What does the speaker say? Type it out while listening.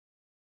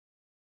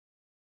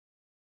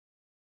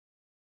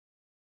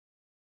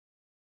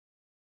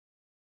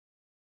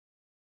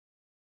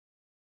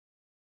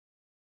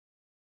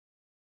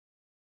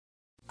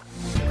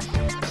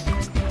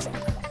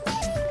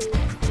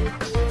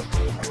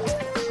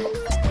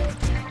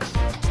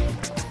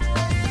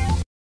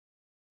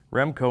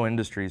Remco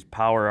Industries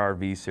Power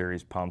RV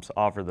Series pumps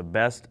offer the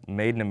best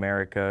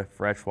made-in-America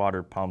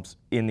freshwater pumps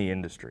in the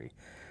industry.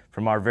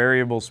 From our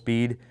variable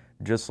speed,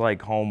 just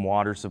like home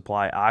water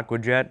supply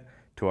AquaJet,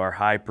 to our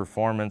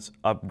high-performance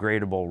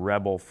upgradable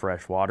Rebel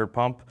freshwater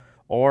pump,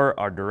 or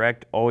our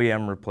direct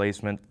OEM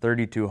replacement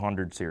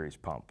 3200 series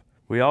pump.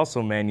 We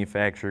also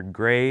manufacture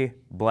gray,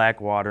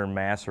 black water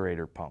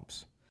macerator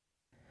pumps.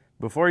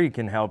 Before you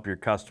can help your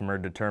customer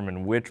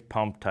determine which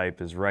pump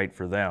type is right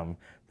for them,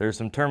 there's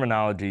some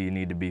terminology you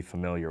need to be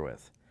familiar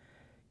with.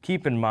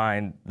 Keep in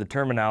mind, the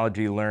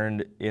terminology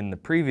learned in the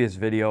previous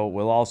video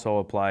will also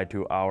apply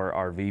to our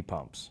RV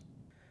pumps.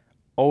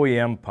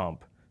 OEM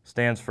pump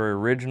stands for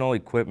Original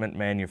Equipment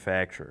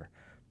Manufacturer,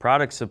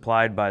 product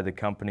supplied by the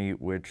company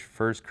which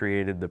first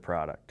created the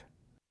product.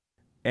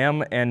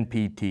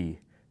 MNPT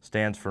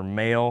stands for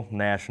Male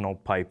National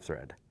Pipe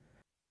Thread.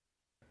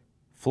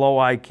 Flow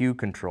IQ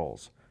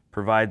controls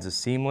provides a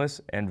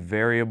seamless and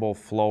variable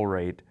flow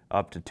rate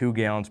up to 2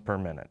 gallons per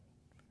minute.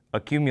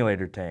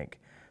 Accumulator tank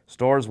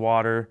stores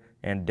water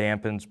and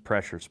dampens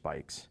pressure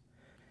spikes.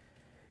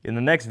 In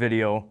the next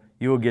video,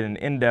 you will get an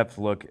in-depth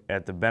look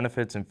at the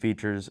benefits and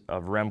features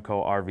of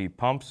Remco RV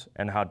pumps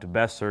and how to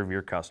best serve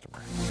your customer.